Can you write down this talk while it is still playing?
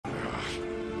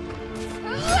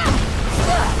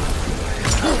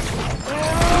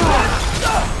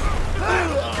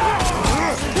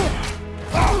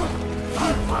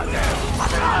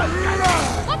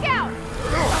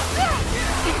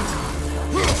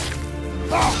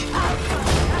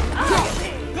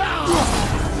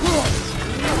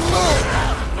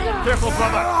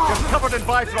brother! You're covered in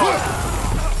bifrost!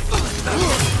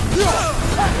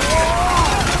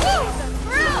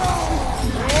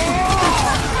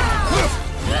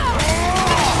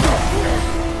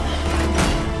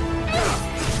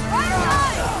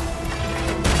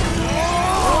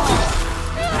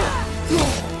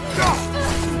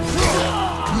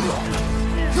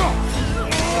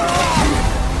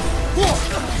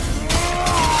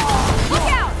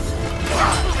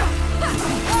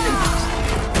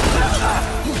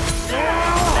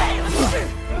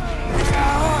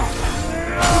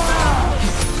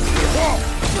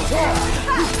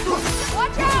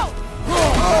 Watch out!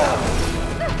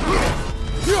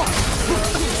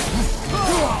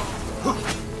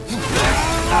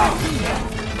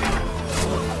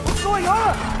 What's going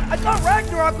on? I thought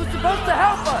Ragnarök was supposed to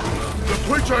help us! The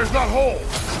creature is not whole.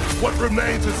 What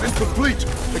remains is incomplete.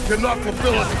 It cannot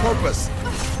fulfill its purpose.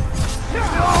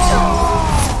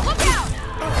 Look out!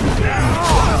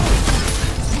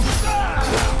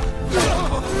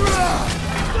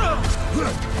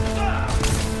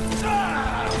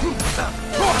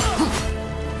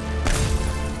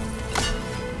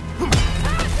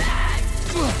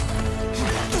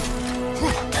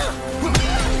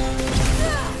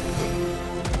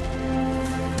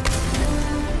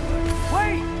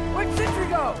 Wait! Where'd Sentry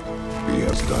go? He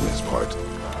has done his part.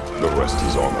 The rest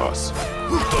is on us.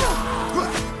 Look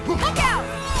out!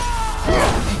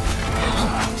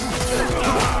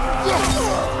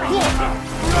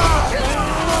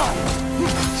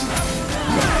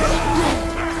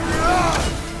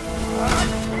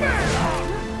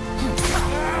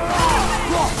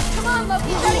 Come on,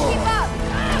 Loki, try to keep up!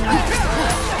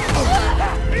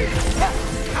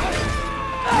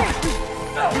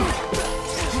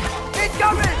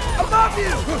 Incoming! Above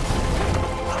you!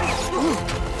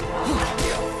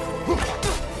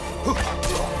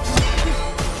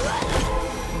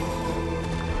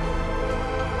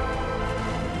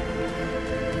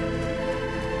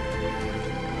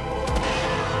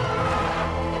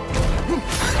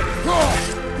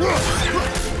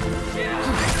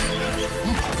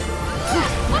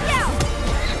 Look out!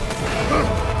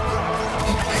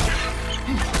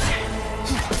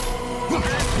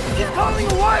 He's calling a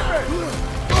wyvern!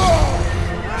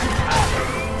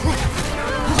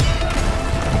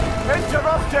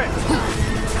 Interrupted! Look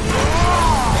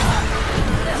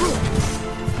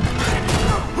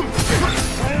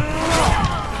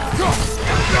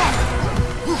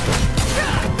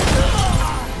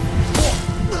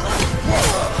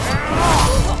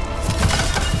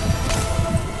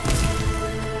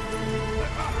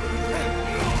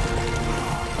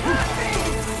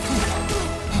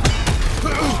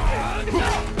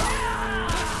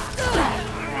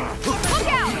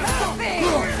out!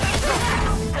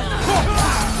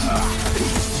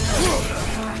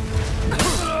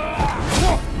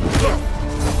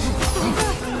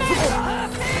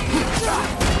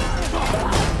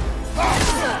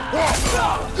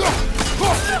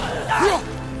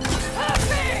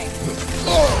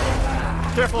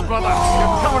 Careful, brother!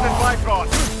 You're covered in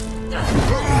bifrost!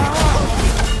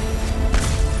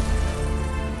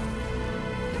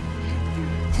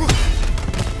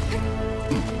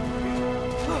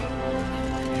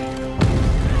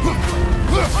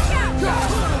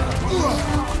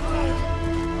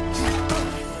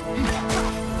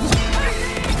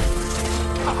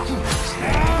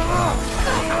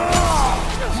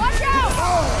 Watch out!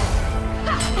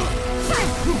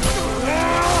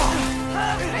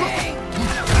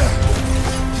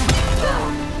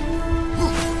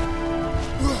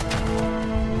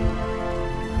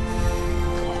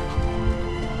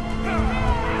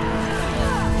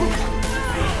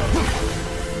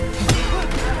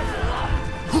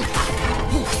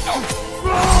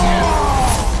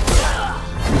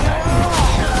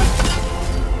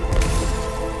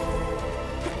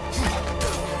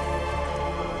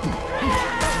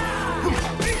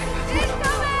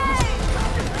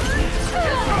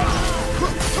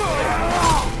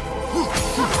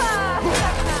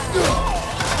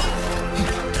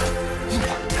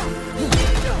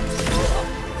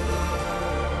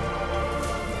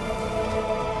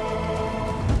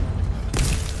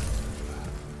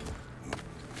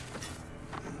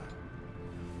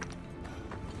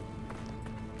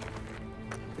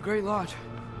 The Great Lodge.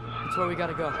 That's where we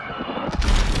gotta go.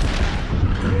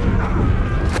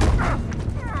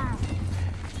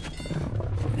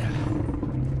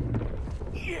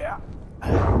 Yeah.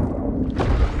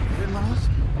 Good, Miles?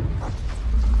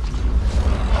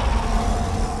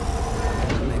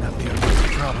 May not be a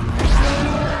big problem.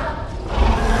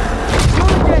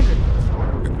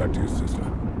 Get back to your sister.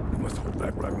 You must hold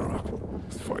back Ragnarok.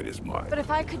 This fight is mine. But if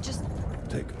I could just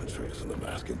Take Atreus and the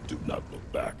mask and do not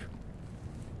look back.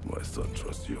 My son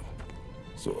trusts you,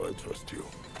 so I trust you.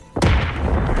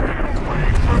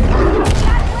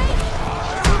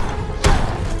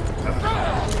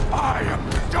 I am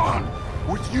done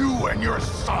with you and your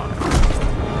son.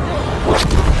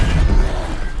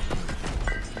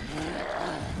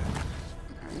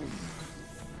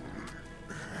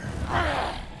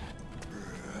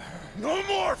 No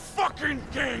more fucking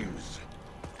games!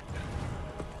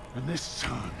 And this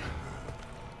time,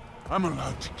 I'm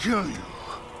allowed to kill you.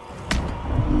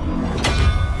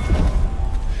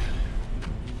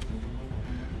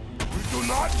 We do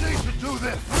not need to do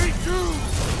this! We do!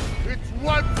 It's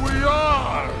what we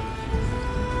are!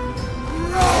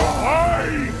 I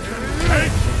can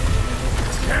take it!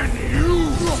 Can you?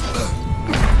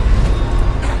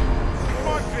 Come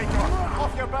on, Jacob!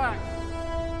 Off your back!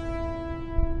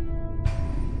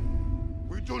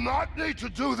 We do not need to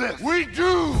do this! We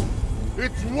do!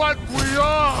 It's what we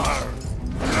are!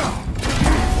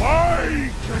 I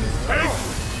can take it!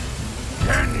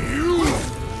 Can you?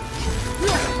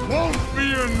 Won't be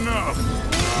enough!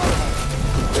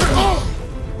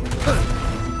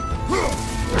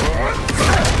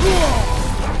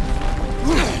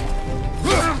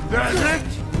 That's it?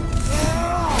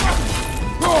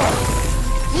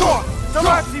 The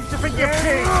lad seems to think you're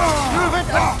king! Move it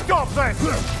and stop this!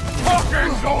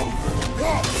 Talking's over!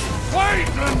 Wait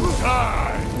and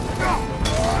die!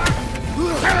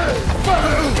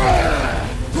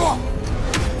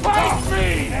 Fight me!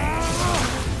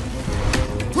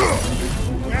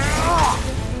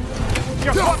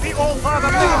 You've got the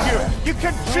All-Father with you! You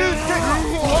can choose to...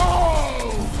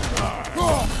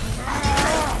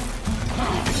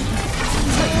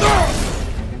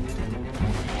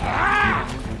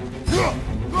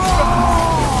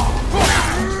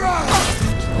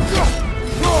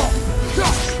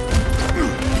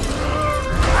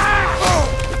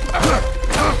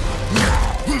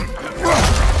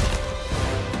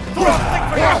 Think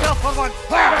for yourself for once!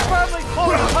 Your family's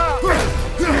falling apart!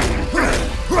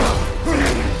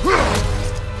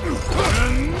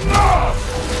 Enough!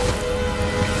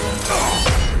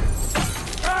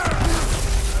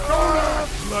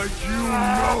 Like you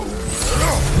know.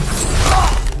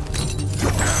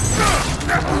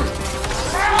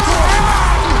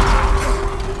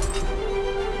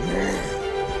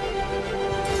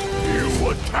 You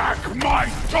attack my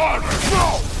daughter! No!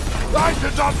 I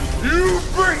did not! You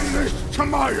bring this to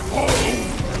my home!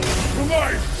 To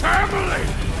my family!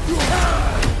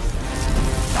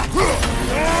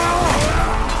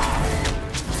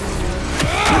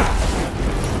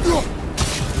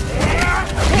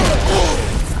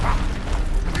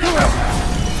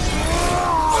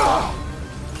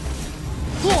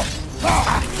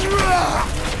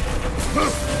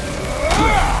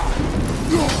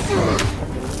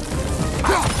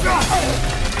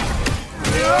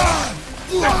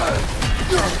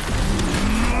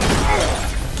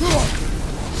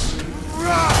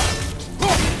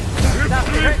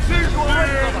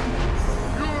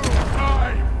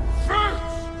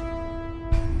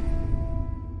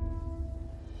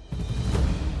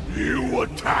 You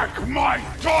attack my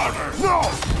daughter! No!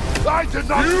 I did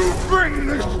not... You bring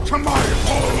this to my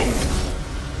home!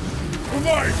 To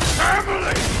my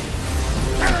family!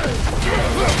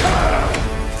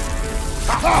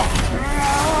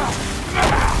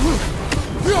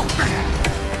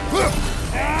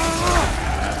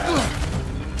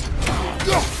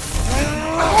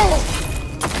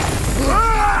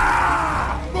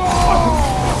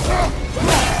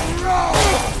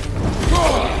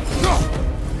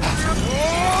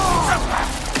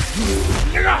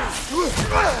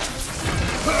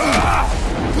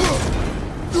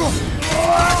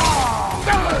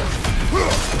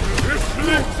 If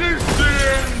this is the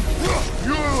end,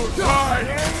 you'll die!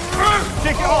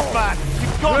 Take it off, man!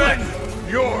 You've got it! Then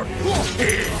you're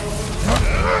king!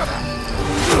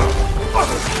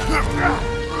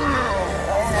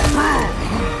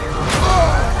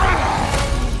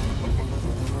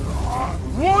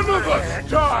 One of us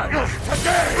dies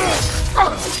today!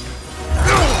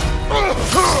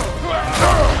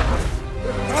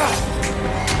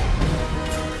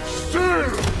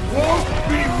 Still won't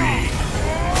be me!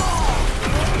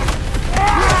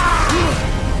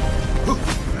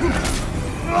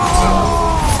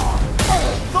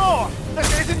 Thor! This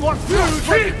isn't what you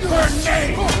think!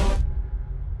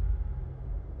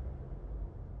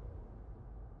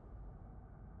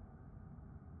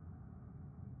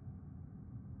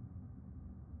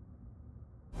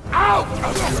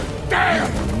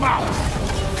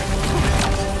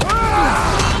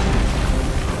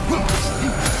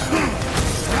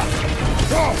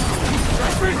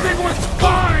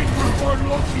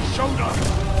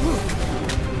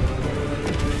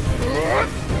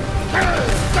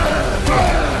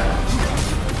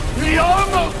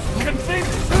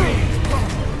 convinced me!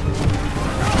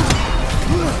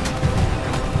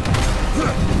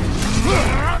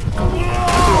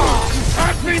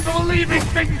 I've been believing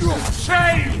things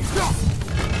change!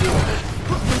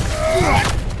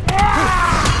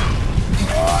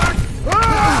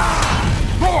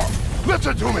 Thor!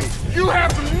 Listen to me! You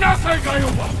have nothing I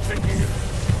want to hear!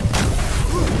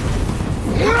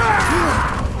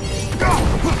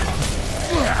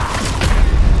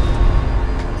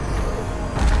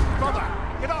 Brother!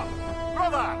 Get up!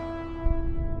 Brother!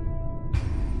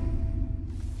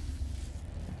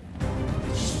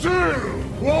 Still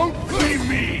won't be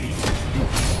me!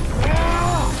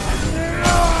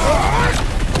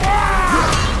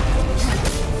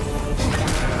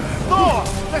 Thor!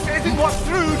 This isn't what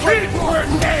through... Keep her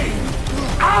name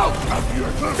out of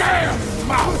your damn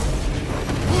mouth!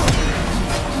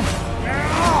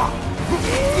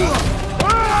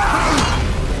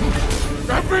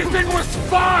 Everything was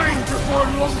fine before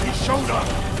Loki showed up!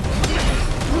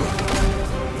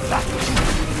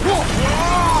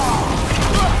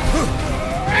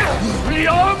 He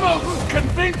almost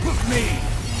convinced me!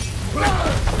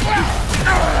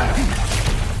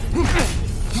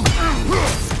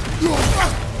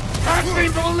 I've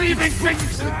been believing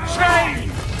things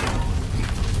change!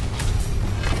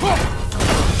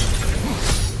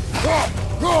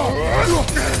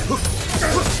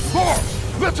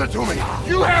 Listen to me!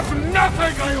 You have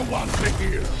nothing I want to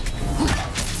hear!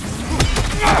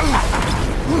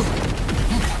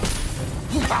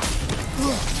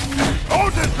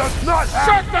 Odin does not have...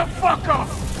 Shut the fuck up!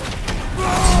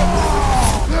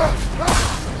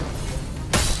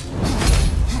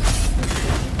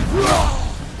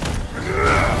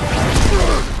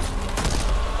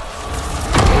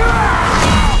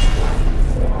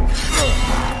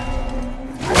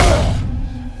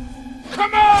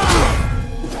 Come on!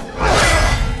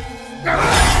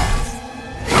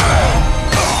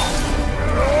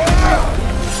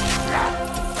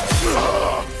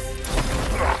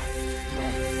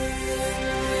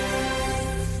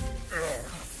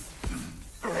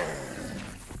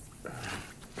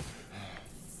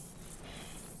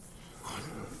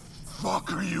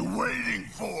 What are you waiting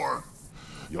for?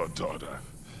 Your daughter.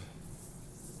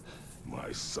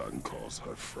 My son calls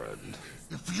her friend.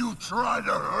 If you try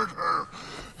to hurt her...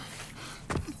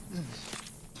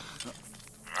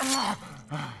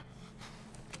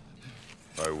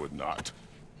 I would not.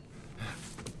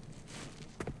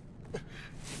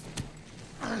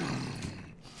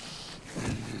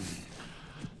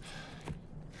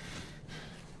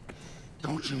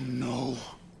 Don't you know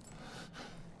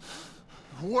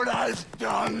what I've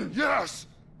done? Yes!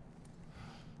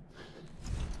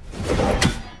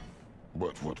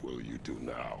 But what will you do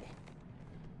now?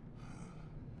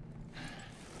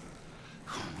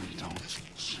 We don't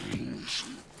change.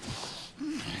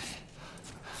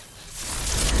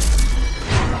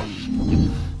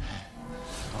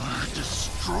 Or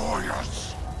destroy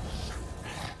us.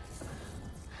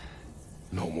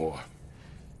 No more.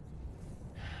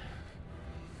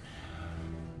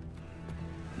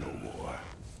 No more.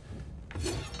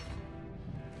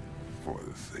 For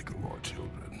the sake of our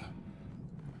children,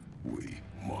 we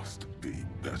must be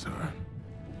better.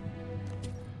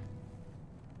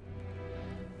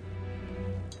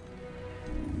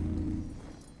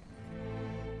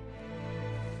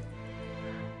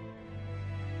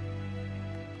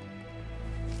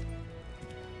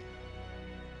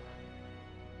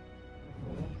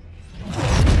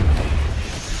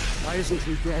 Why isn't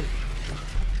he dead?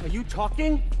 Are you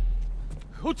talking?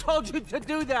 Who told you to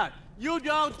do that? You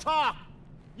don't talk!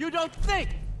 You don't think!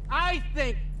 I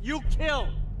think you kill!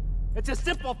 It's a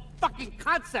simple fucking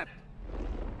concept!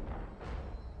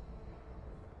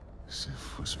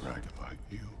 Sif was right about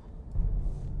you.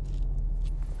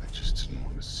 I just didn't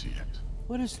want to see it.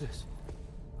 What is this?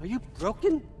 Are you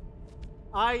broken?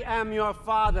 I am your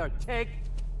father. Take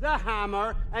the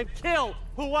hammer and kill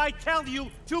who I tell you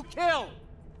to kill!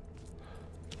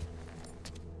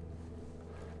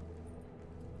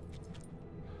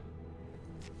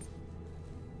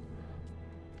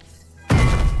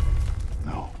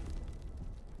 No.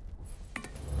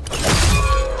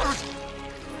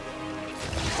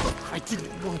 I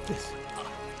didn't want this.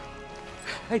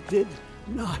 I did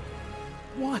not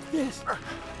want this.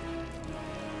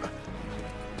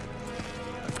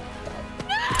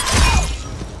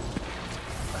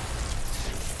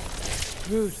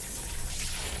 Dude,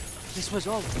 this was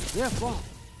all their fault.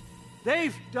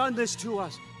 They've done this to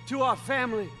us, to our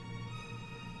family.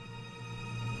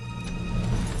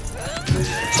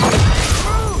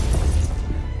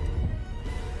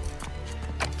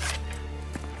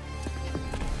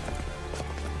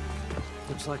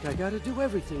 Looks like I gotta do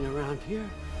everything around here.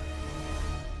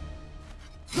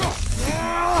 You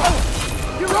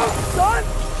wrote, son!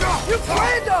 You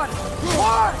planned on it!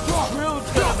 Why?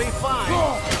 Rude's gonna be fine.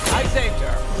 I saved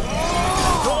her.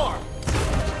 Door!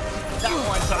 That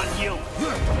one's on you.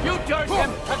 You turned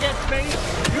them against me.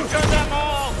 You turned them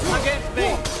all against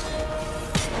me.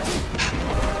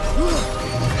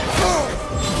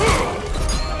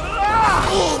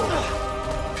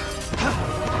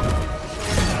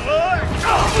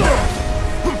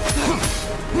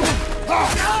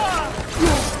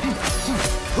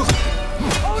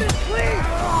 Odin, please!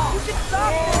 You can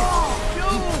stop this! You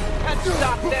can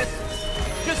stop this.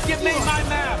 Just give me my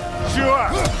map. Sure!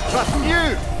 Trust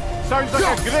you! Sounds like a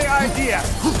great idea!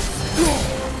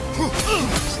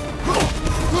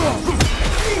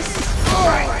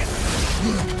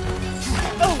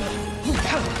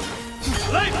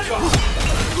 Let's go!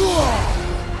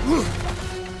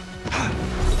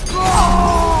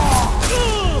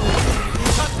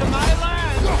 Come to my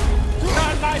land.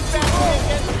 Turn my family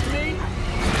against me.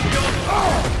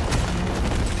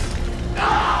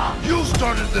 You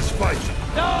started this fight!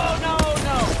 No!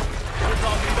 This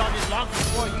all started long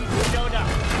before you showed up.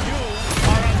 You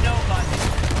are a nobody.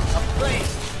 A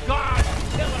place, God,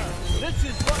 killer. This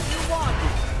is what you want,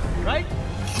 right?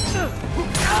 No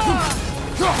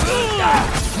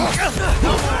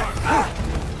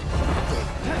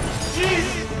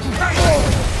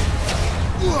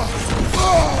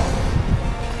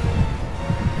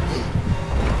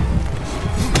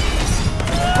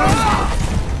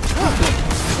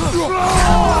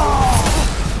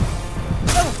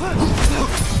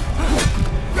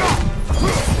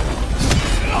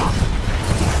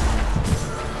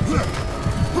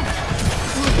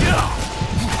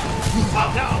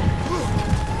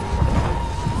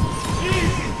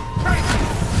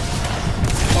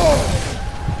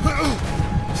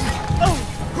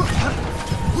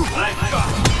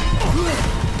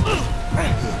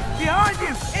Behind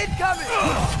you! Incoming!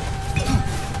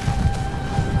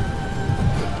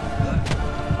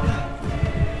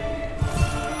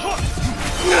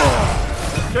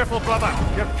 Careful, brother!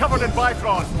 You're covered in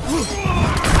Bifrost!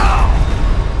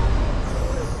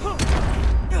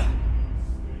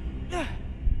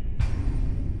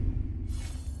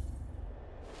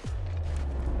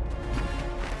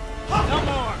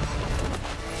 more!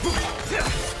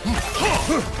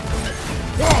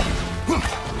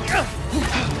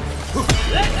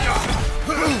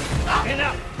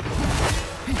 Enough!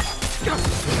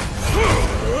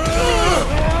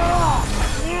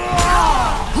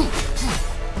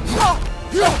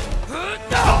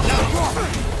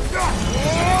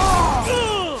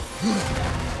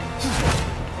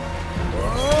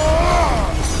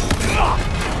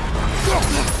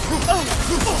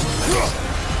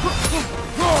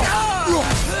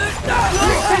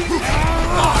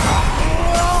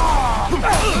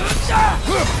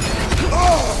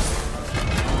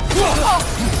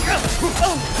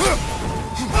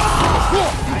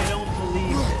 I don't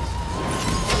believe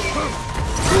this.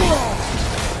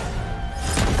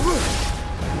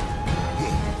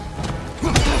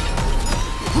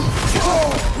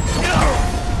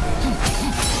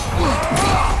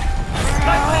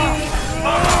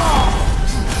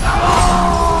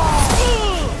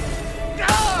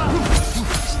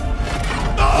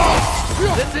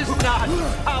 This is not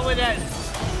how it ends.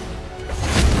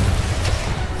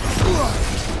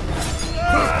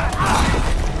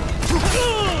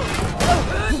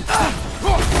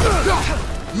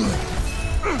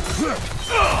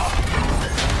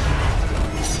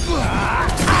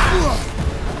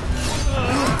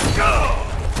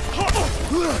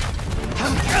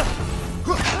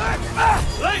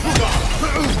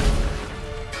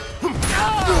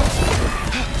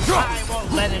 I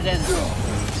won't let it end.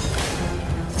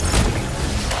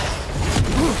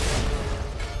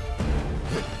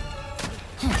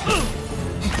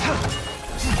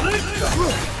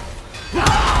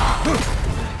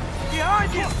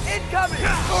 Behind you! Incoming!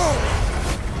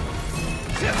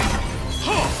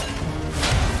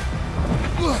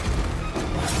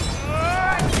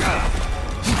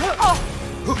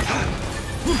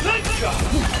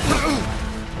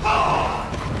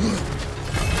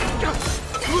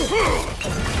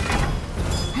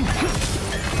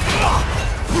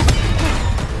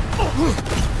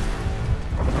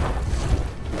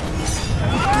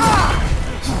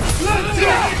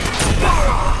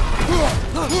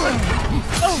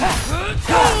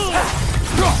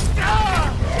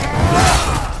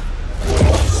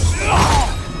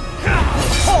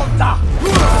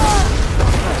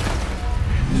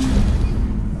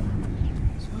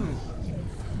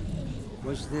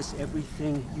 Was this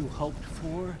everything you hoped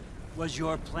for? Was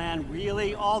your plan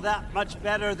really all that much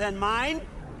better than mine?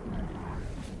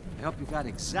 I hope you got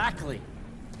exactly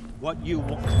what you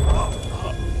want.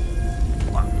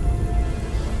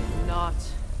 Not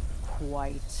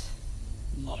quite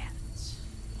yet.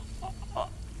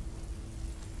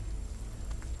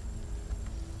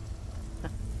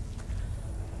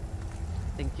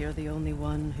 Think you're the only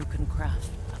one who can craft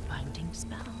a binding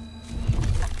spell?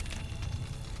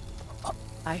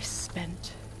 I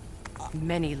spent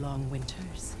many long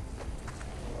winters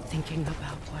thinking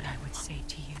about what I would say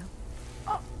to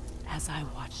you as I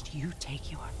watched you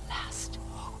take your last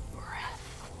breath.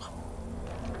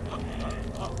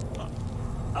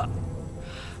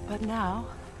 But now,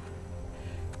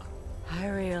 I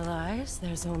realize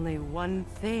there's only one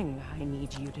thing I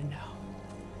need you to know.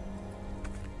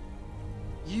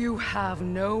 You have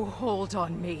no hold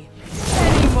on me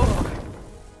anymore.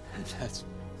 That's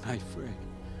my frig.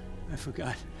 I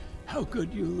forgot how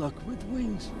good you look with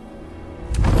wings.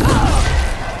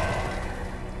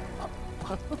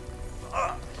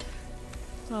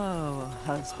 Oh,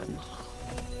 husband.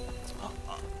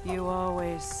 You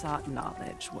always sought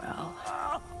knowledge well.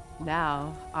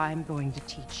 Now, I'm going to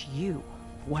teach you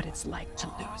what it's like to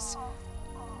lose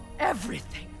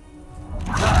everything.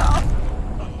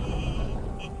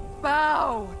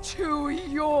 Bow to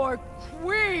your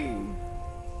queen!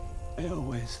 I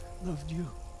always loved you,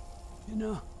 you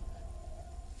know.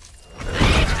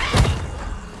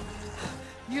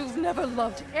 You've never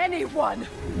loved anyone!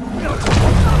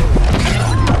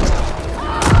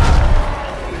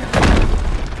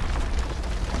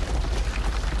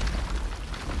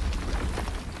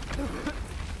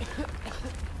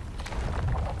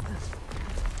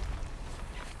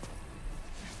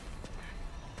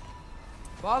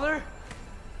 Father?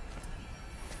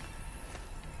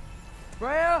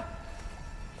 Freya?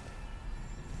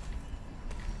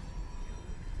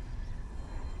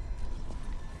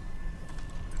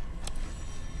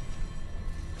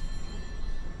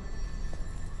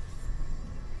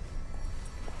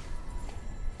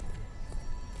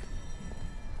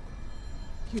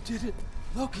 You did it,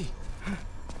 Loki.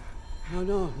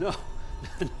 No,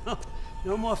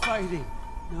 no more fighting.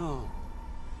 No,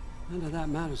 none of that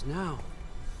matters now.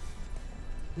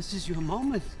 This is your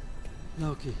moment,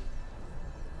 Loki.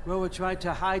 Roa tried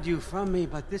to hide you from me,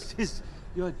 but this is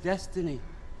your destiny.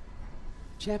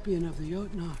 Champion of the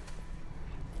Jotnar.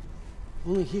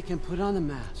 Only he can put on the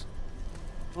mask.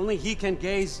 Only he can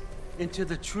gaze into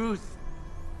the truth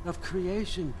of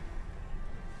creation.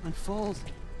 Unfold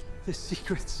the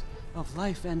secrets of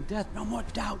life and death. No more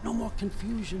doubt, no more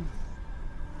confusion.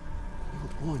 You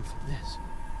were born for this.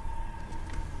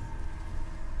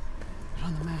 Put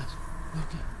on the mask,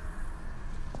 Loki.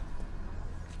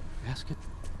 Ask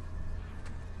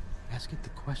it the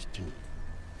question.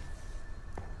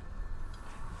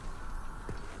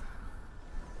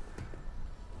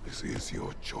 This is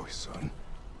your choice, son.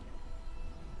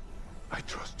 I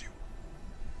trust you.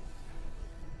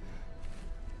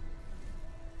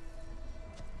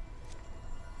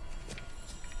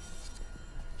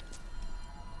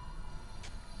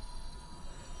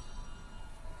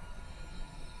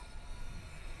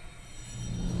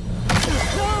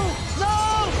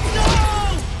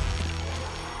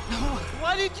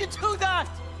 Why did you do that?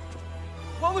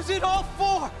 What was it all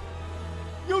for?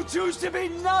 You choose to be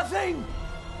nothing!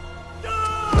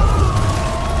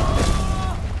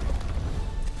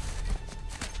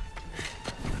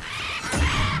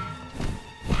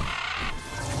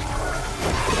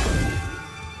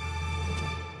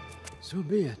 So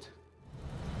be it.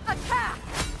 Attack!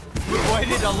 You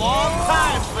waited a long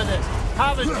time for this,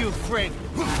 haven't you, Frig?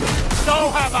 So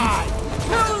have I!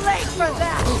 Too late for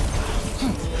that!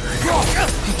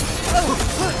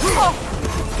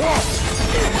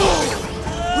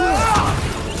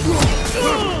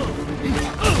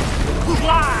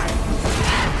 Fly!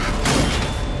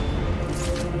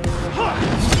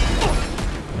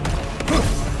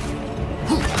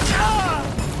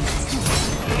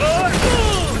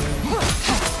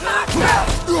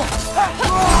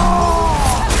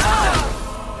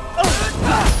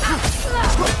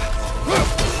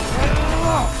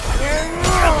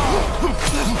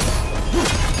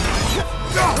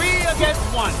 Three against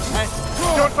one.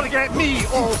 Don't forget me,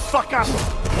 old fucker!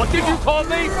 What did you call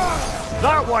me?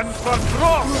 That one's for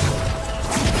Throck!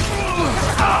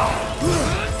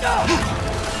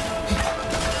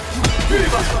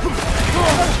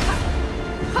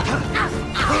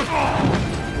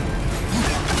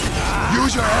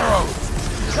 Use your arrow!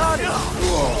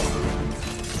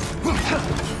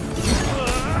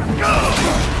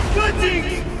 Good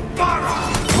thing!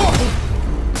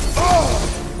 Oh!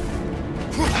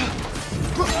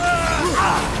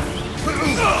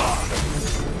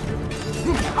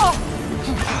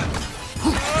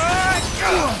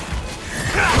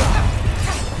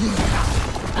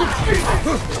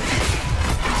 Come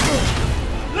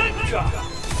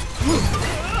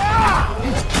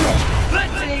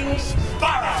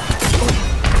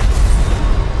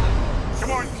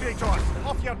on, Kratos,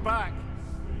 off your back.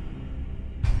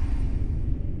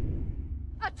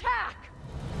 Attack!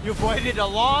 You've waited a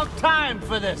long time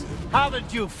for this,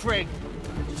 haven't you, Frigg?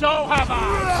 So have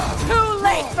I! Too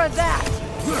late for that!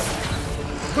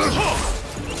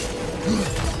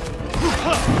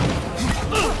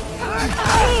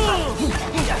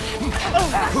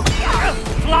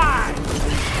 Fly!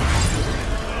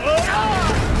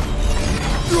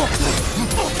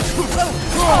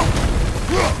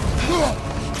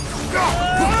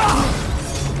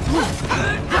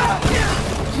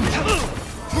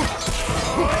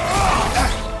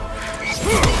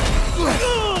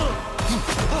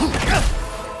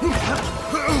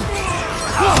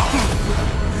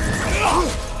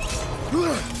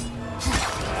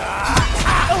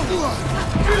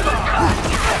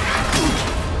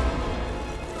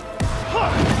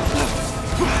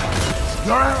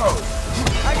 Your arrows!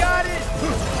 I got it!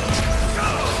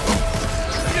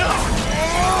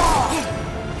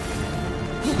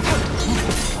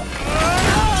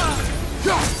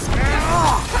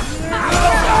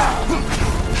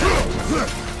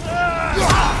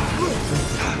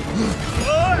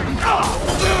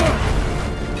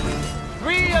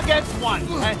 Three against one.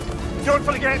 And Don't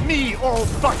forget me, old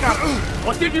fucker!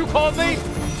 what did you call me?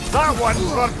 That one's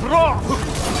for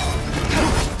broth!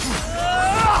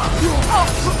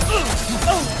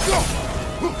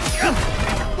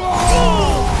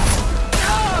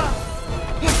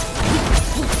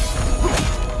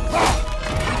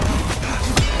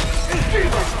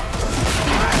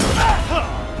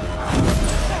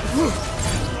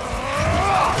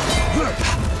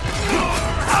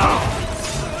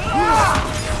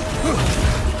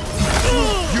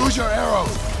 Use your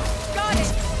arrows! Got it!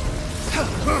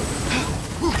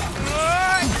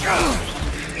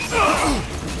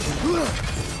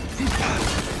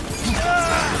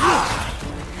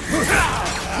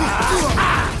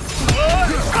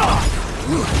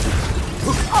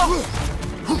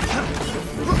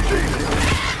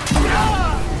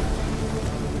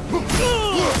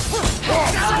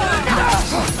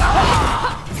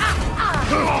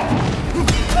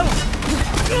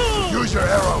 Use your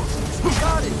arrows!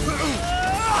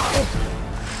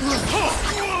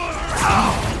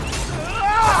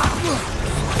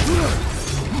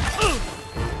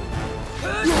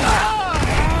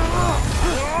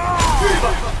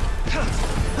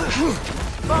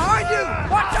 Behind you!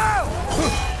 Watch out!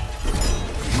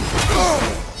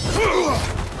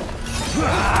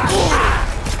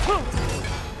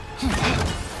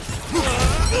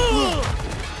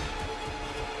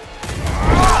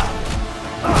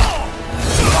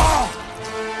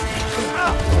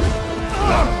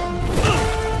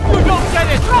 You don't get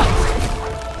it!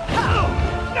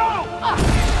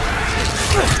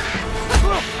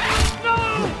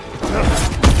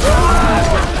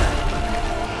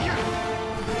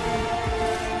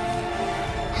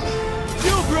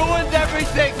 You've ruined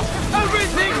everything!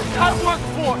 Everything I worked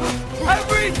for!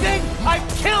 Everything I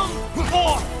killed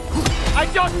for! I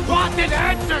just wanted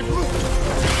answers!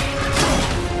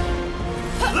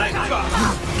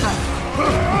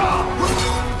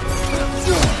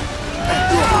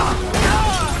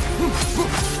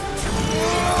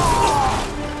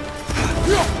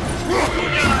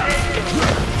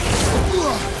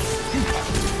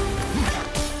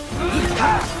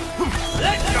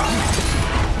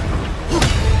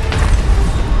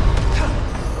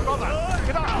 Brother!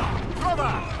 Get up!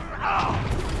 Brother!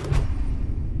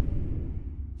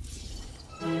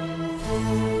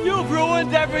 You've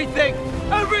ruined everything!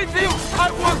 Everything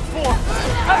I worked for!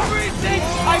 Everything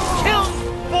I killed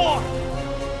for!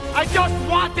 I just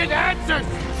wanted answers!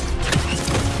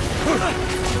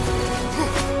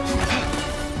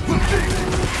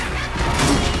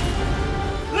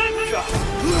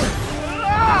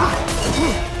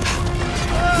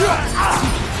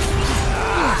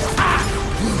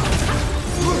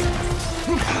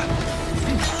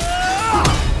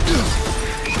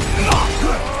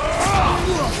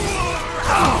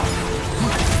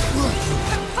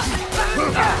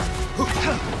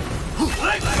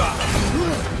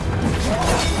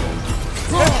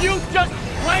 If you just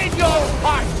played your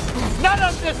part, none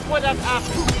of this would have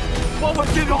happened. What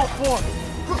was it all for?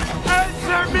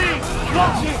 Answer me!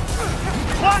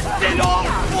 What's it all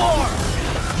for?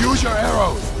 Use your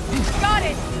arrows! Got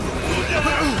it!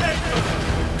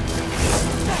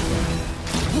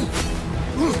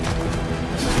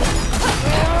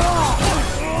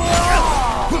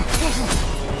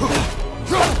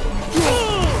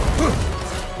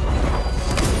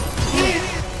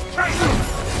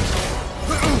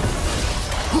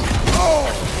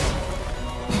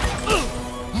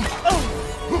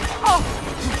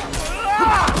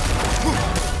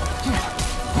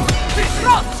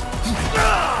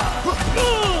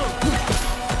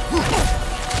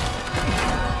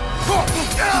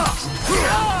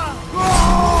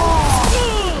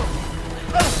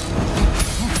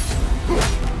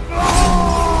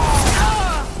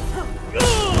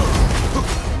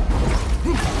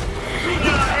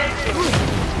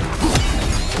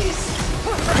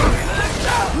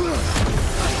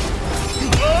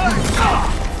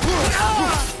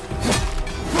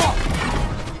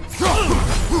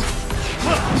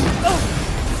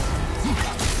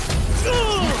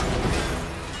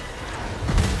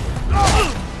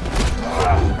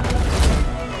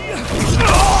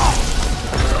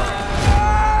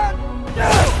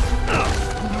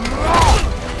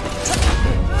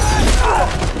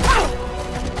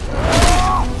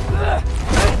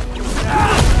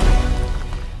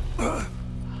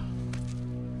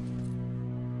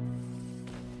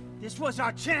 This was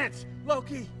our chance,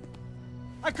 Loki.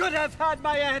 I could have had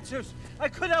my answers. I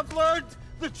could have learned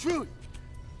the truth.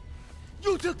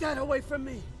 You took that away from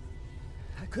me.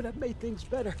 I could have made things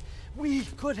better. We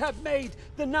could have made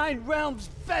the 9 realms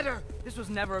better. This was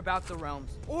never about the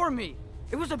realms, or me.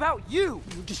 It was about you!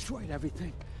 You destroyed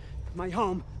everything. My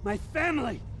home, my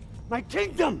family, my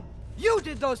kingdom! You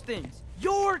did those things!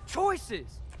 Your choices!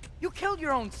 You killed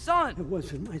your own son! It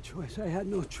wasn't my choice. I had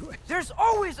no choice. There's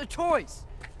always a choice!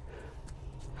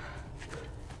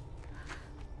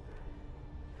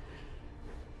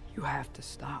 You have to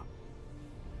stop.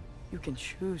 You can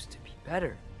choose to be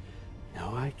better.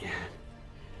 No, I can't.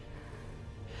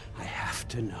 I have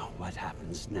to know what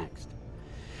happens next.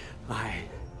 I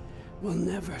will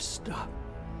never stop.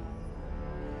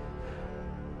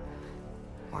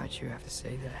 Why'd you have to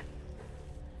say that?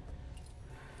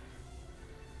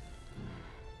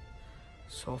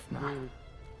 Sofna.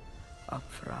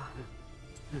 Apfra.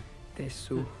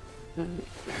 Desu.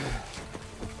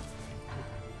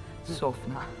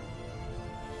 Sofna.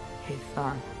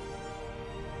 Heithan.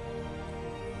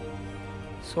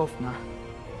 Sofna.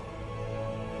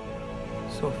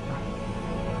 Sofna.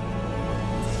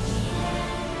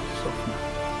 Sofna.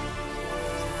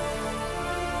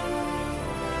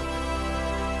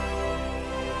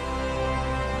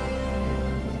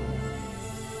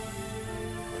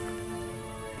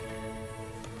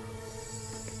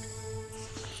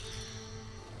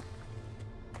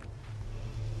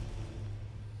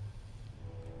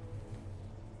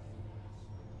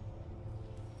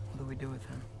 What do we do with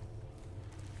him?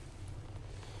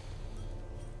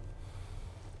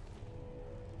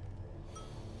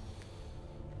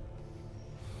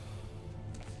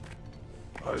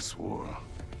 I swore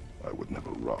I would never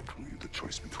rob from you the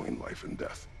choice between life and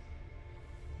death.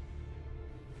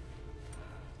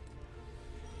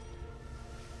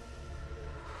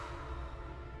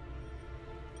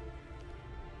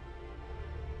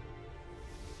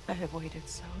 I have waited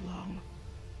so long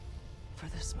for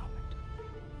this moment.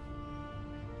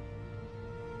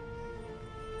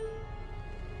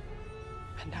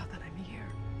 And now that I'm here,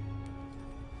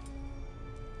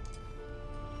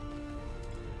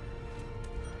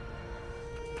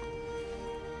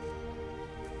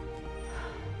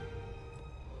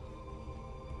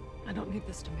 I don't need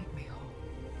this to make me whole.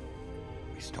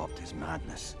 We stopped his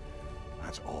madness.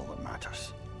 That's all that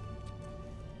matters.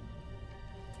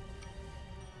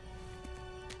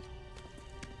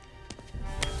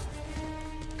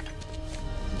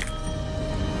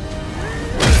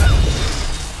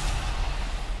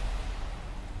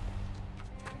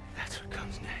 That's what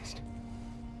comes next.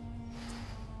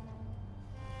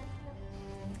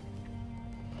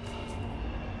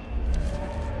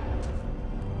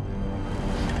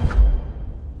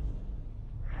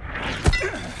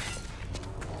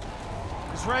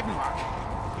 It's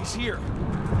Ragnarok. He's here.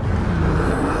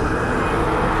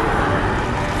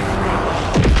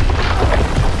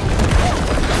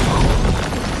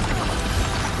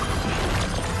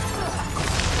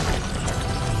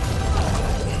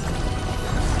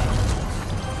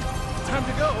 Time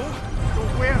to go. Go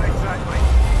where exactly?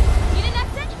 Need an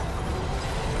exit?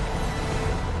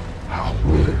 How?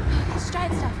 Let's try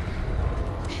stuff.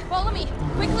 Follow me,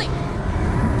 quickly.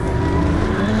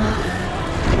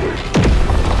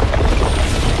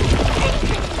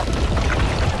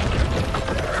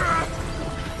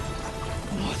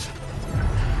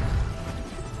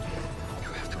 you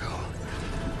have to go.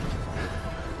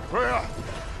 Freya!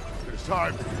 It's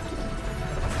time.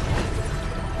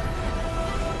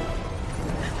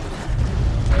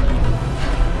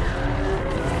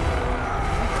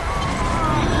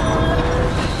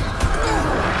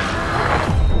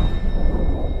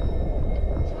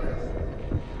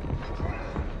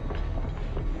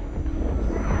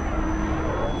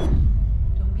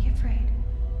 Don't be afraid.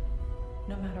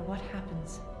 No matter what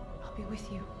happens, I'll be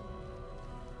with you.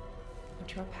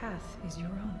 But your path is your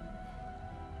own.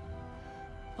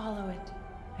 Follow it,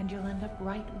 and you'll end up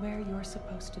right where you're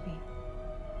supposed to be.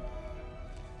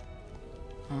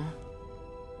 Huh?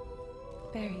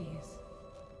 There he is.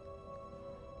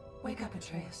 Wake up,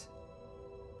 Atreus.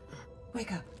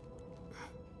 Wake up.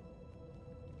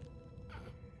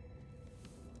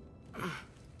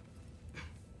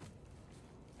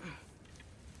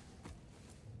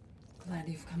 Glad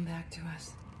you've come back to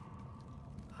us.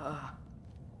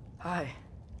 Hi.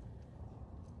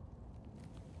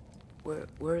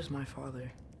 Where's my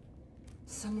father?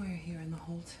 Somewhere here in the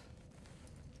hold.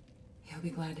 He'll be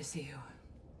glad to see you.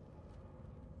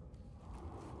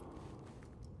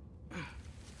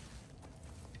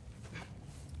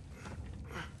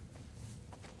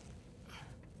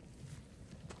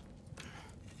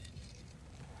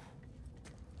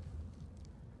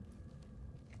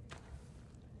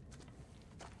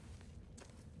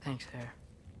 Thanks, Hare.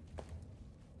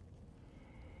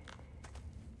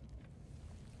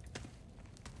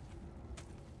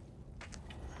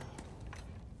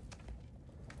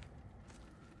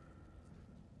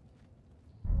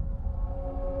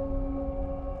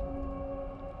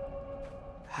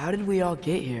 How did we all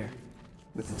get here?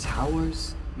 With the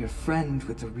towers, your friend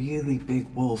with the really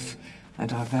big wolf,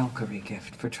 and our Valkyrie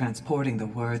gift for transporting the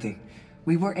worthy,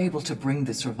 we were able to bring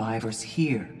the survivors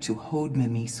here to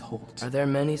Hodmimi's Holt. Are there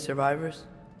many survivors?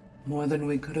 More than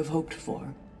we could have hoped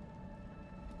for.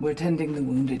 We're tending the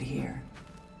wounded here,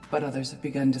 but others have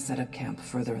begun to set up camp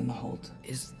further in the Holt.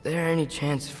 Is there any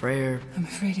chance Freyr... I'm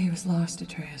afraid he was lost,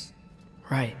 Atreus.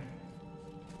 Right.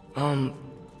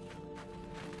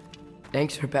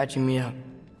 Thanks for patching me up.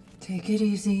 Take it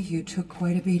easy, you took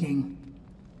quite a beating.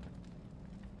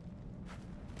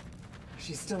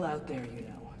 She's still out there, you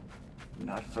know.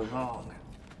 Not for long.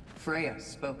 Freya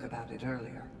spoke about it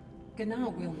earlier. Gna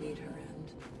will meet her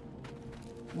end.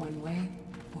 One way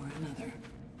or another.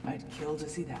 I'd kill to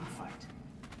see that fight.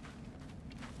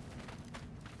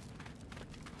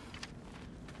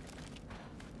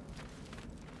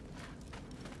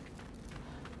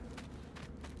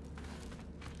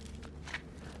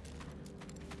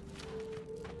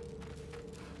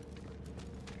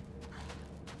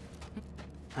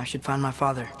 I should find my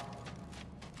father.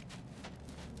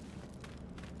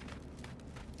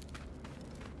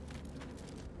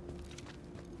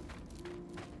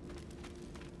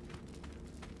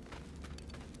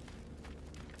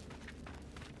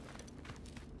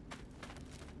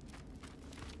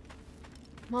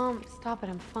 Mom, stop it,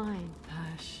 I'm fine.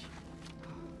 Hush.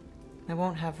 I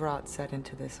won't have rot set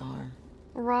into this arm.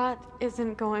 Rot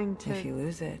isn't going to... If you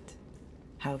lose it,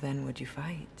 how then would you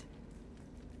fight?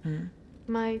 Hmm?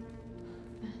 My...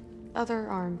 other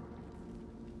arm.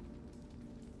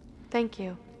 Thank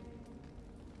you.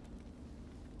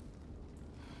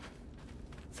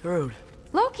 Thrud.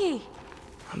 Loki!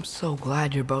 I'm so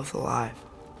glad you're both alive.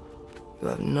 You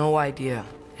have no idea,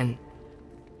 and...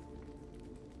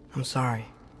 I'm sorry.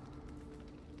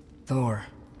 Thor.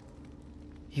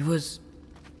 He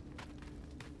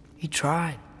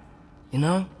tried, you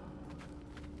know?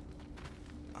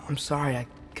 I'm sorry I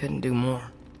couldn't do more.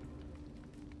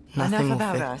 Nothing Enough will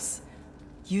about us.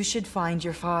 You should find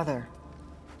your father.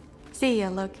 See ya,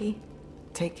 Loki.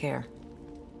 Take care.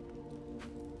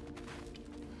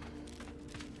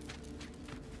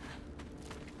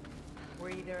 Were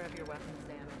either of your weapons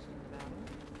damaged in the battle?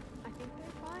 I think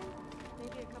they're fine.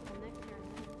 Maybe a couple nicks here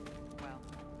and there. Well,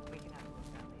 we can have a look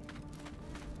at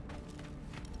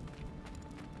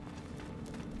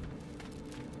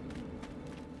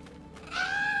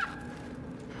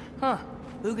later. Huh.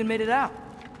 Lugan made it out.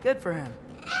 Good for him.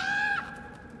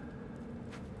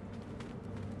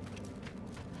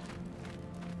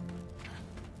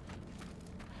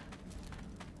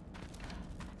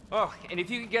 Oh, and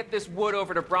if you could get this wood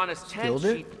over to Brana's tent, Killed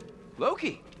it?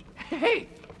 Loki! Hey!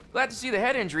 Glad to see the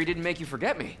head injury didn't make you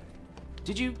forget me.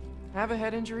 Did you have a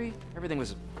head injury? Everything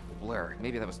was a blur.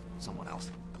 Maybe that was someone else.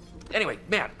 Anyway,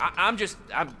 man, I'm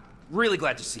really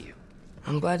glad to see you.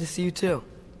 I'm glad to see you too.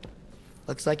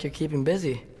 Looks like you're keeping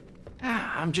busy.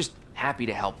 I'm just happy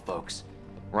to help folks.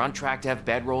 We're on track to have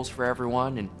bedrolls for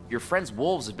everyone, and your friend's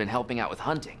wolves have been helping out with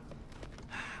hunting.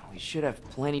 We should have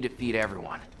plenty to feed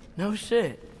everyone. No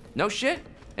shit. No shit?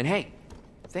 And hey,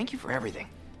 thank you for everything.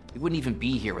 We wouldn't even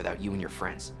be here without you and your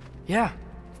friends. Yeah,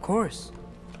 of course.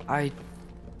 I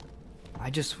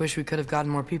just wish we could have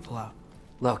gotten more people out.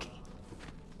 Loki,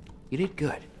 you did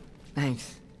good.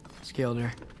 Thanks,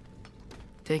 Skilder.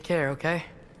 Take care, okay?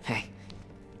 Hey,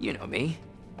 you know me.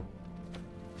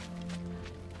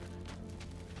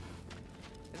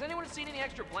 Has anyone seen any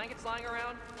extra blankets lying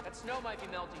around? That snow might be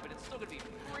melting, but it's still gonna be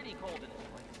pretty cold in this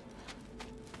place.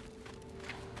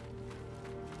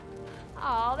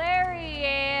 Oh, there he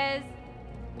is.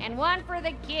 And one for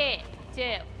the kid,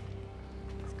 too.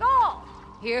 Skull!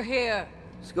 Here, here.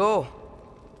 Skull,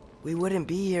 we wouldn't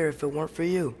be here if it weren't for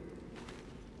you.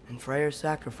 And Freyr's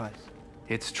sacrifice.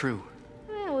 It's true.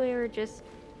 Well, we were just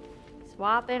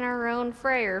swapping our own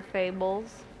Freyr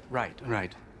fables.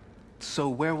 Right. So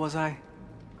where was I?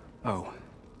 Oh.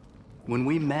 When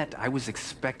we met, I was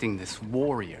expecting this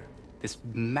warrior, this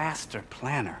master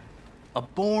planner, a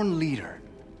born leader.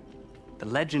 The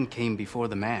legend came before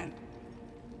the man.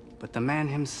 But the man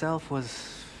himself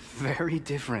was very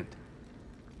different.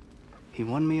 He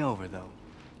won me over, though.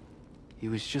 He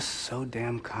was just so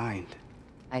damn kind.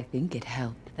 I think it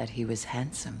helped that he was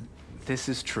handsome. This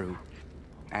is true.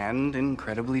 And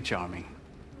incredibly charming.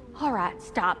 All right,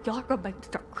 stop. Y'all are gonna make me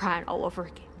start crying all over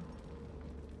again.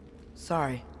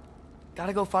 Sorry.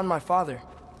 Gotta go find my father.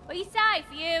 Be safe,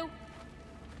 you.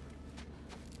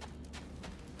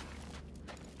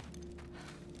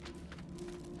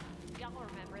 Y'all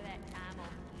remember that time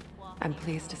on I'm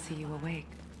pleased to see you awake.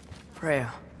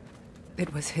 Freya.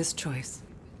 It was his choice.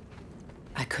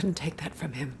 I couldn't take that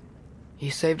from him. He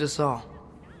saved us all.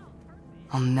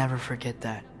 I'll never forget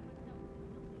that.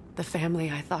 The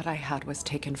family I thought I had was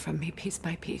taken from me piece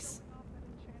by piece.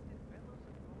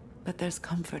 But there's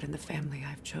comfort in the family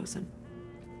I've chosen.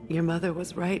 Your mother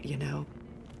was right, you know.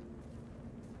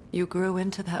 You grew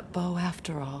into that bow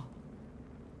after all.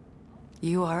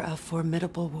 You are a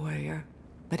formidable warrior,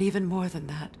 but even more than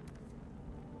that,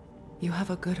 you have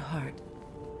a good heart.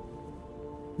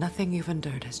 Nothing you've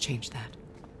endured has changed that.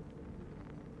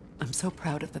 I'm so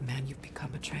proud of the man you've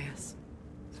become, Atreus.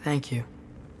 Thank you.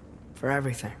 For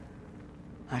everything.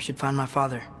 I should find my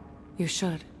father. You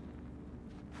should.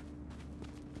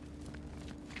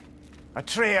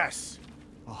 Atreus!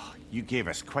 Oh, you gave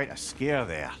us quite a scare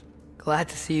there. Glad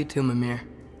to see you too, Mimir.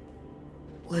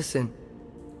 Listen.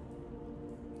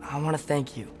 I want to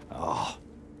thank you. Oh,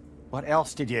 what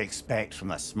else did you expect from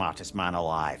the smartest man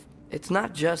alive? It's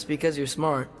not just because you're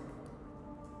smart.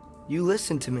 You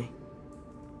listened to me.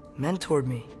 Mentored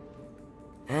me.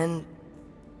 And,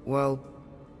 well,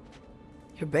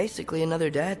 you're basically another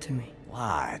dad to me.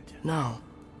 Lad. No.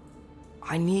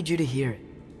 I need you to hear it.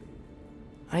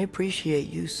 I appreciate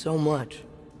you so much.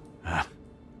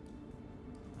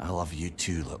 I love you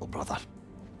too, little brother.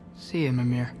 See you,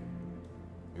 Mimir.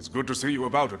 It's good to see you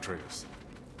about, Atreus.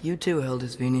 You too,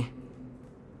 Hildisvini.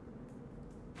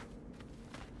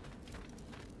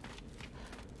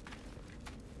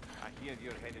 I hear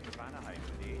you're headed to Vanaheim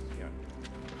with the Aesir.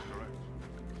 Correct.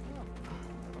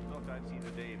 I thought I'd see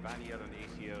the day Vanir and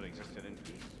Aesir existed in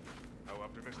peace. How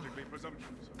optimistically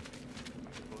presumptuous.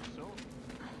 I suppose so.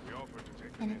 We offer to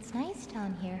take And it's nice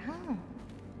down here, huh?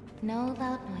 No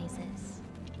loud noises.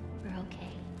 We're okay.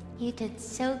 You did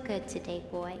so good today,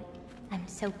 boy. I'm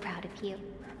so proud of you.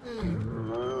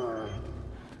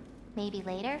 Maybe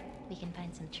later, we can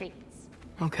find some treats.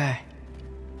 Okay.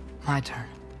 My turn.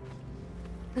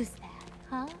 Who's that,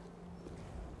 huh?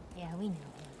 Yeah, we know.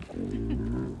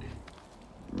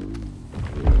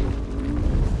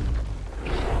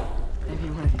 Maybe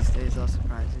one of these days I'll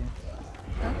surprise you.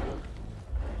 Huh?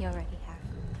 You already have.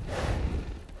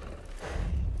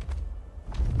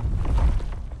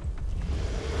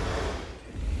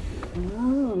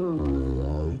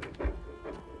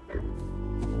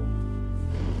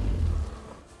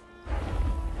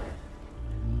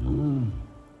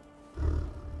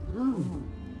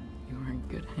 You were in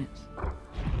good hands.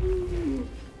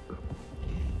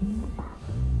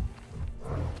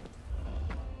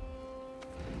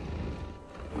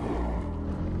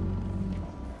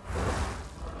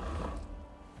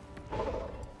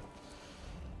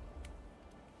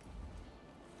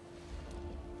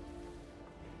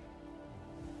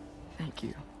 Thank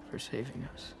you for saving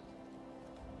us.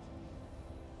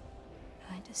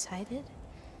 I decided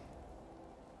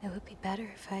it would be better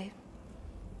if I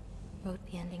wrote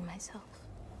the ending myself.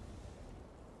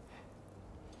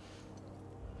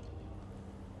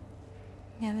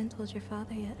 You haven't told your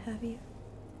father yet, have you?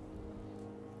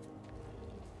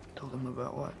 Told him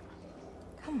about what?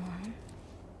 Come on.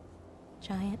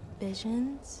 Giant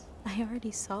visions? I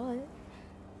already saw it.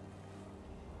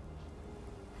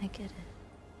 I get it.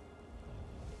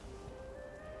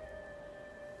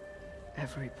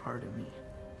 Every part of me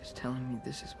is telling me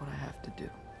this is what I have to do.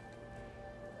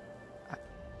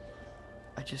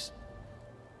 I just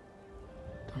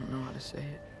don't know how to say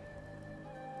it.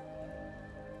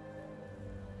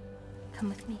 Come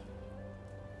with me.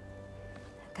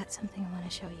 I've got something I want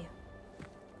to show you.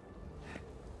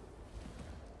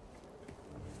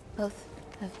 Both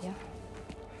of you.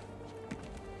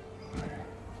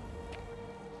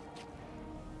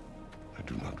 I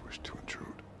do not wish to intrude.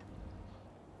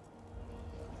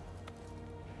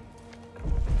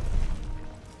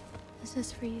 This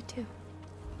is for you too.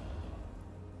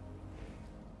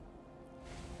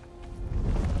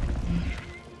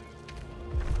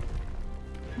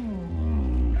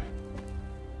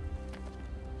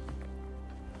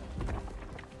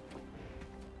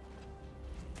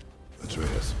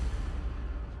 Atreus,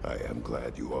 I am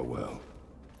glad you are well.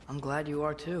 I'm glad you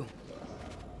are too.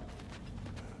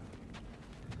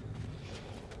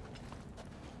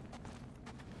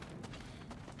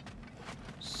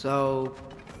 So,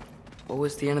 what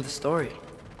was the end of the story?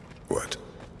 What?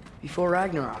 Before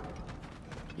Ragnarok,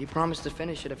 you promised to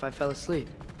finish it if I fell asleep.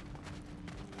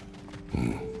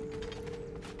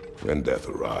 When death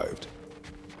arrived,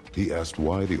 he asked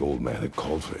why the old man had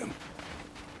called for him.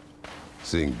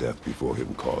 Seeing death before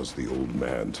him caused the old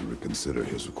man to reconsider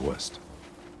his request.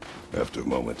 After a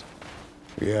moment,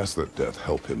 he asked that death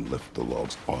help him lift the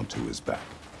logs onto his back,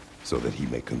 so that he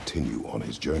may continue on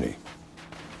his journey.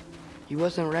 He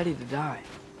wasn't ready to die.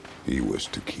 He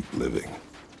wished to keep living.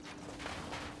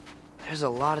 There's a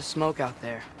lot of smoke out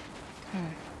there.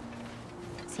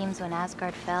 Seems when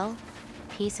Asgard fell,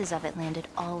 pieces of it landed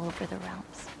all over the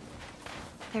realms.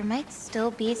 There might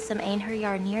still be some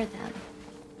Einherjar near them,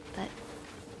 but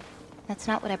that's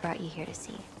not what I brought you here to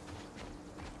see.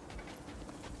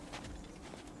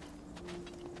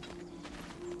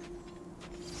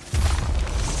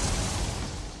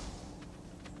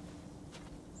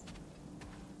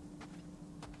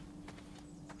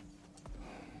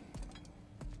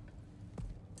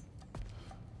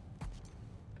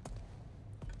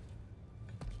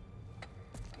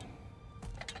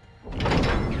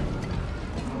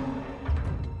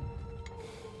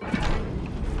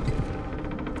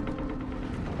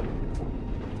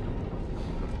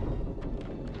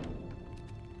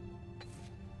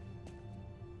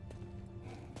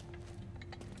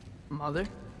 Mother?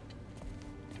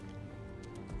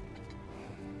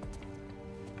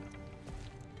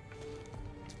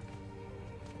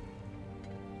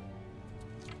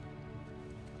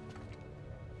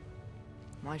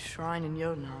 My shrine in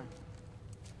Jotunheim.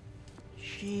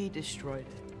 She destroyed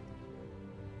it.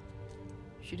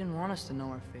 She didn't want us to know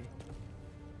our fate.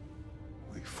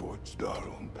 We forged our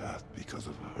own path because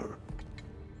of her.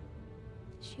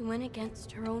 She went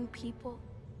against her own people.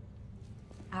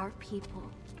 Our people.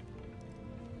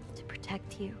 To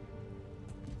protect you.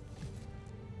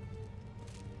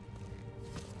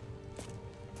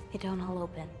 They don't all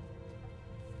open.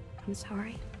 I'm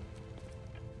sorry.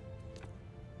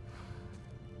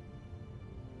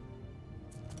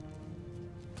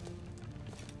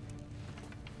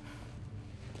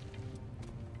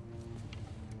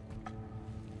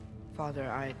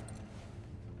 Father, I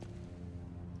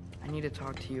need to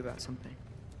talk to you about something.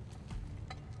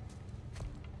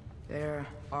 There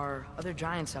are other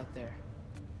giants out there,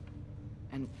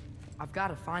 and I've got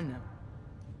to find them.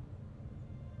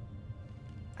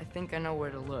 I think I know where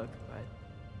to look, but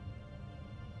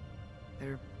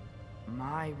they're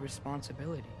my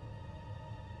responsibility.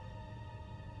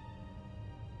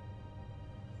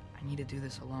 I need to do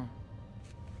this alone.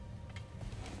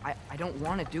 I don't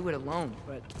want to do it alone,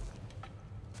 but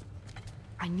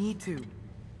I need to.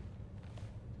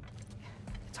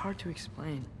 It's hard to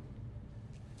explain.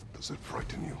 Does it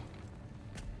frighten you?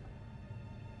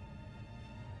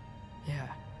 Yeah.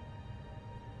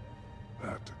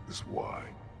 That is why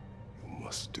you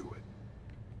must do it.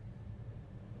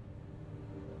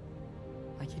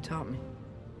 Like you taught me.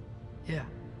 Yeah.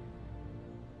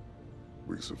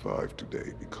 We survived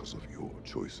today because of your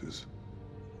choices.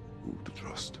 Who to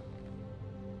trust.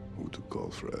 Who to call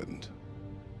friend.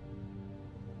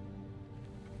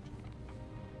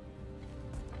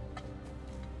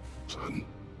 Son.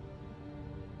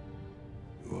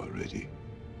 You are ready.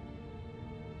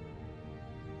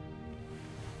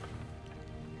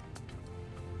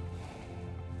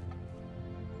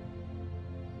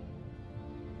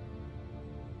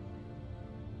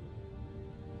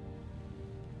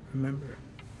 Remember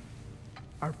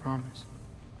our promise.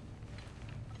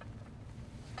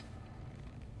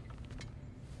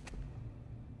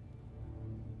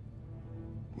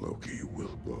 Loki, you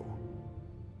will go.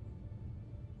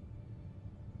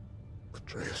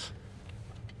 Atreus.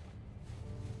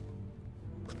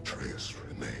 Atreus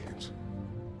remains.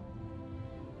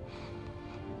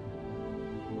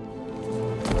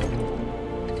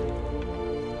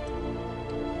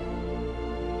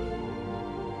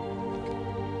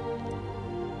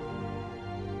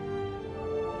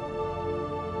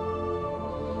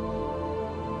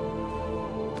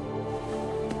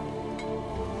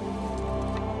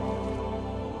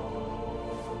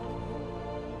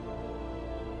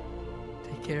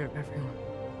 Take care of everyone.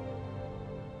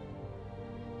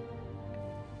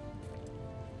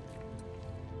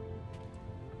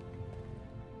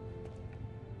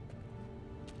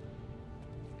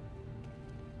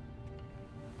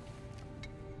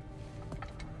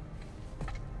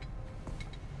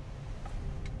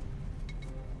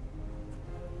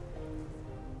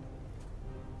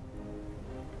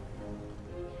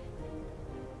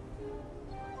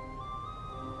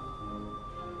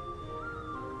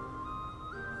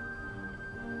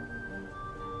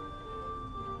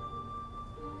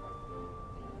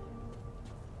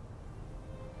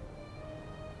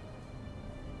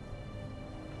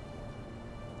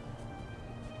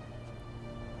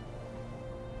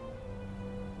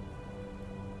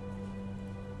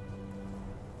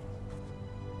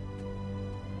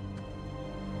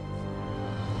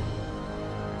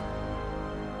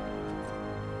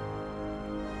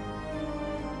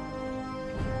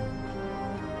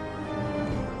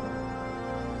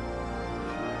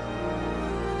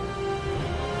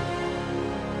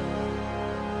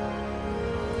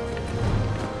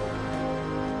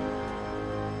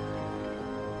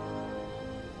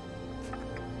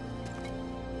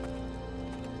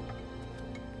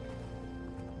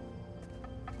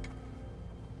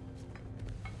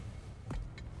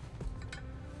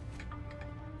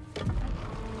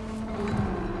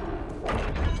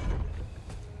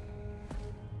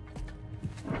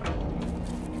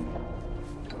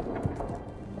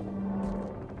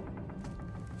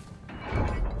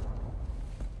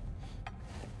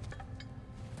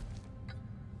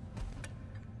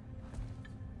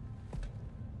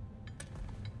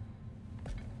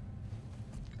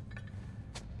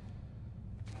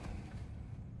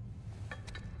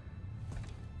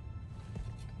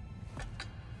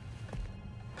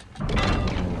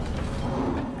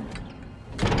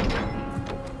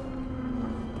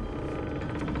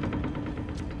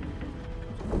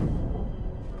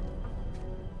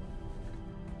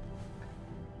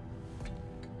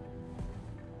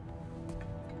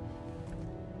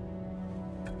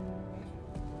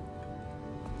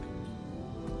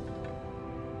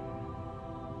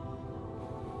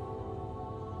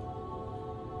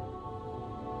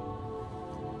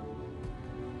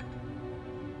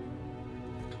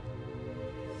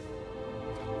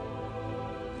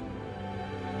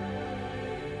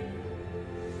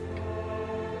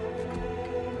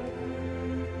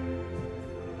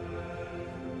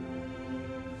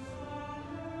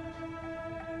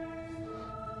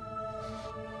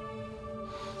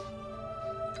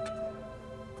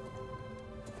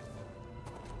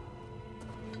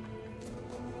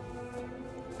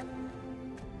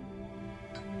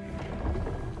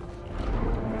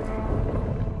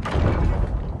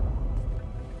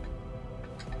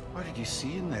 you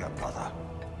seeing there, brother?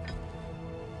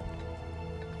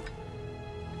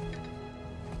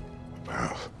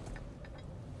 Well...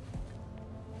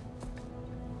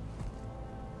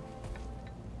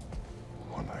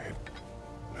 one I had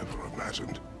never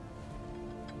imagined.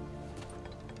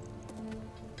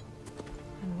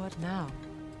 And what now?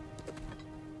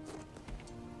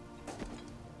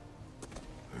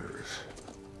 There is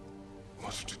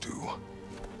much to do.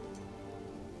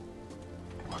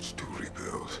 Much to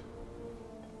rebuild.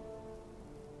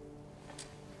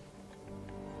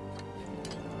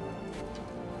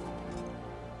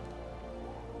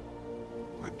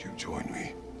 Would you join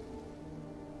me?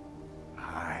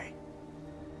 Aye.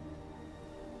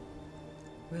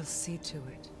 We'll see to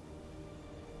it.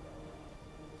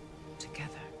 Together.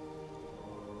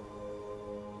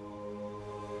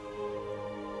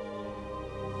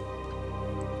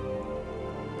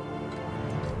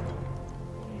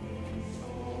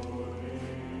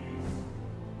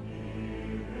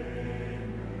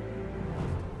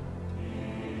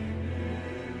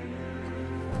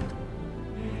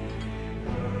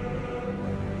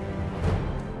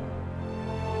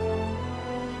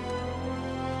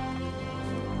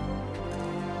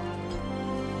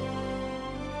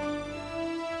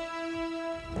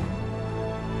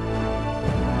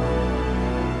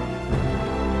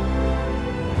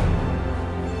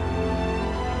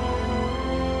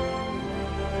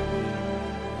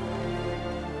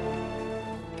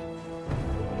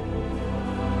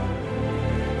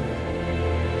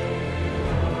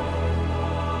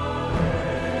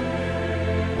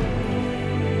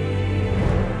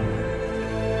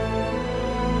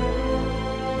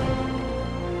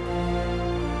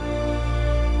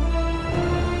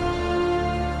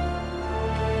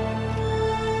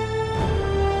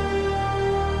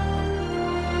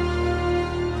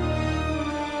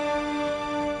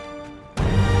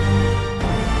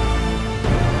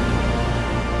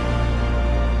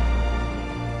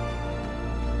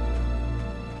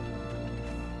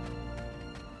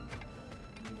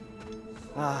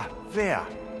 There.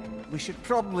 We should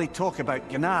probably talk about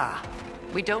Gná.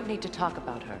 We don't need to talk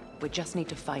about her. We just need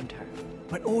to find her.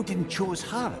 But Odin chose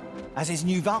her as his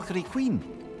new Valkyrie queen.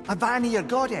 A Vanir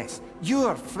goddess.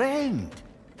 Your friend.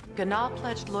 Gná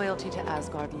pledged loyalty to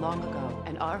Asgard long ago,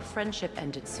 and our friendship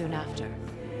ended soon after.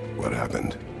 What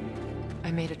happened?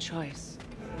 I made a choice.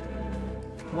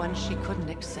 One she couldn't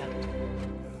accept.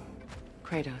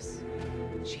 Kratos.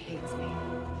 She hates me.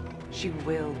 She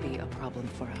will be a problem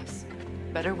for us.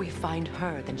 Better we find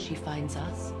her than she finds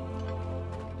us.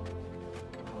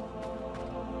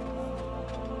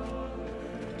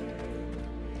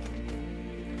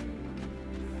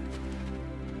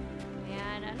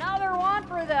 And another one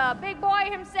for the big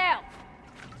boy himself.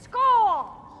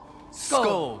 Skull!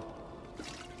 Skull!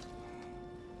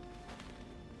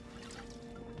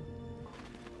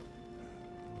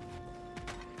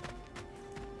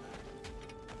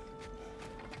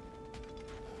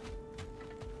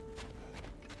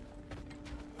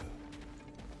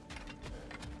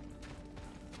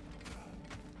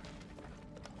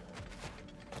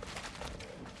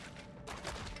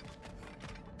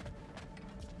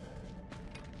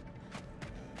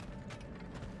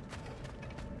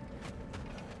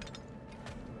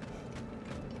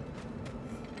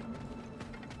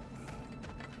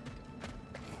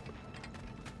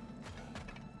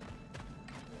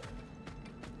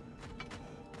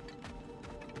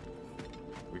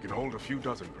 We can hold a few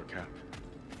dozen per camp.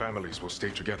 Families will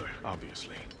stay together,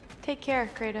 obviously. Take care,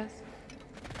 Kratos.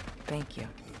 Thank you.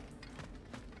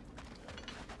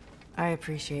 I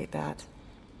appreciate that.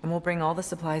 And we'll bring all the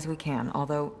supplies we can,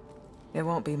 although it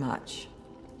won't be much.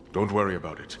 Don't worry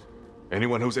about it.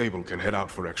 Anyone who's able can head out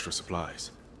for extra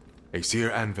supplies. Aesir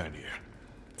and Vanir.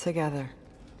 Together.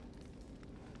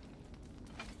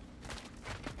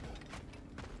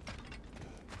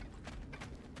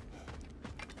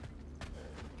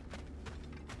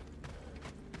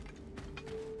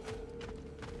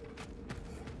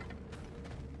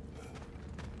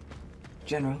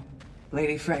 General,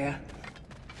 Lady Freya,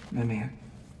 Mimir,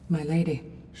 my lady.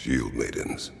 Shield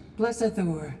maidens. Blessed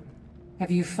Thor, have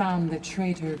you found the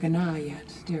traitor Gná yet,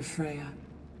 dear Freya?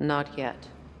 Not yet.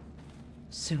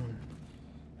 Soon.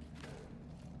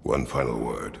 One final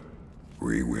word.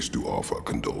 We wish to offer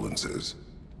condolences.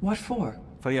 What for?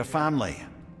 For your family.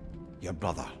 Your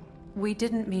brother. We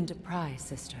didn't mean to pry,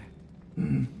 sister.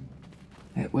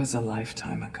 It was a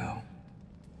lifetime ago.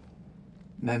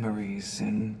 Memories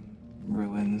in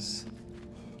ruins.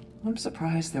 I'm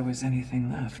surprised there was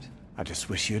anything left. I just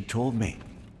wish you had told me.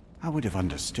 I would have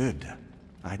understood.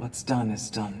 What's done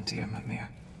is done, dear Mimir.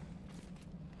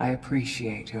 I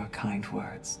appreciate your kind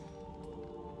words.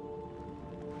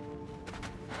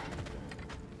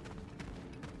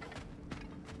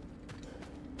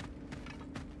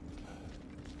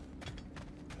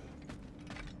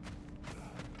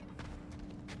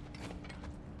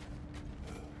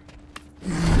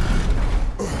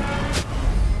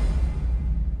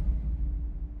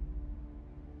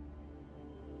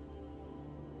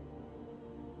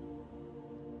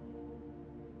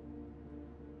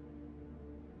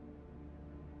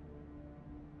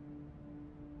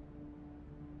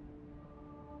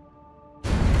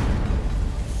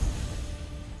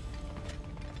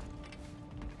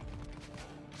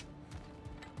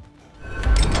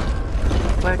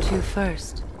 Where to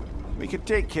first? We could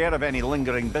take care of any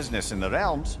lingering business in the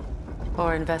realms.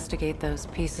 Or investigate those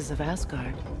pieces of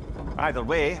Asgard. Either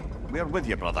way, we're with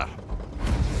you, brother.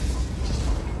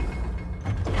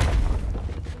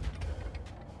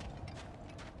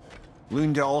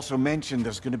 Lunda also mentioned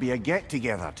there's going to be a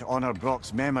get-together to honor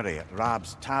Brock's memory at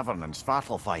Rab's Tavern in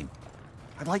Svartalfheim.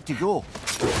 I'd like to go.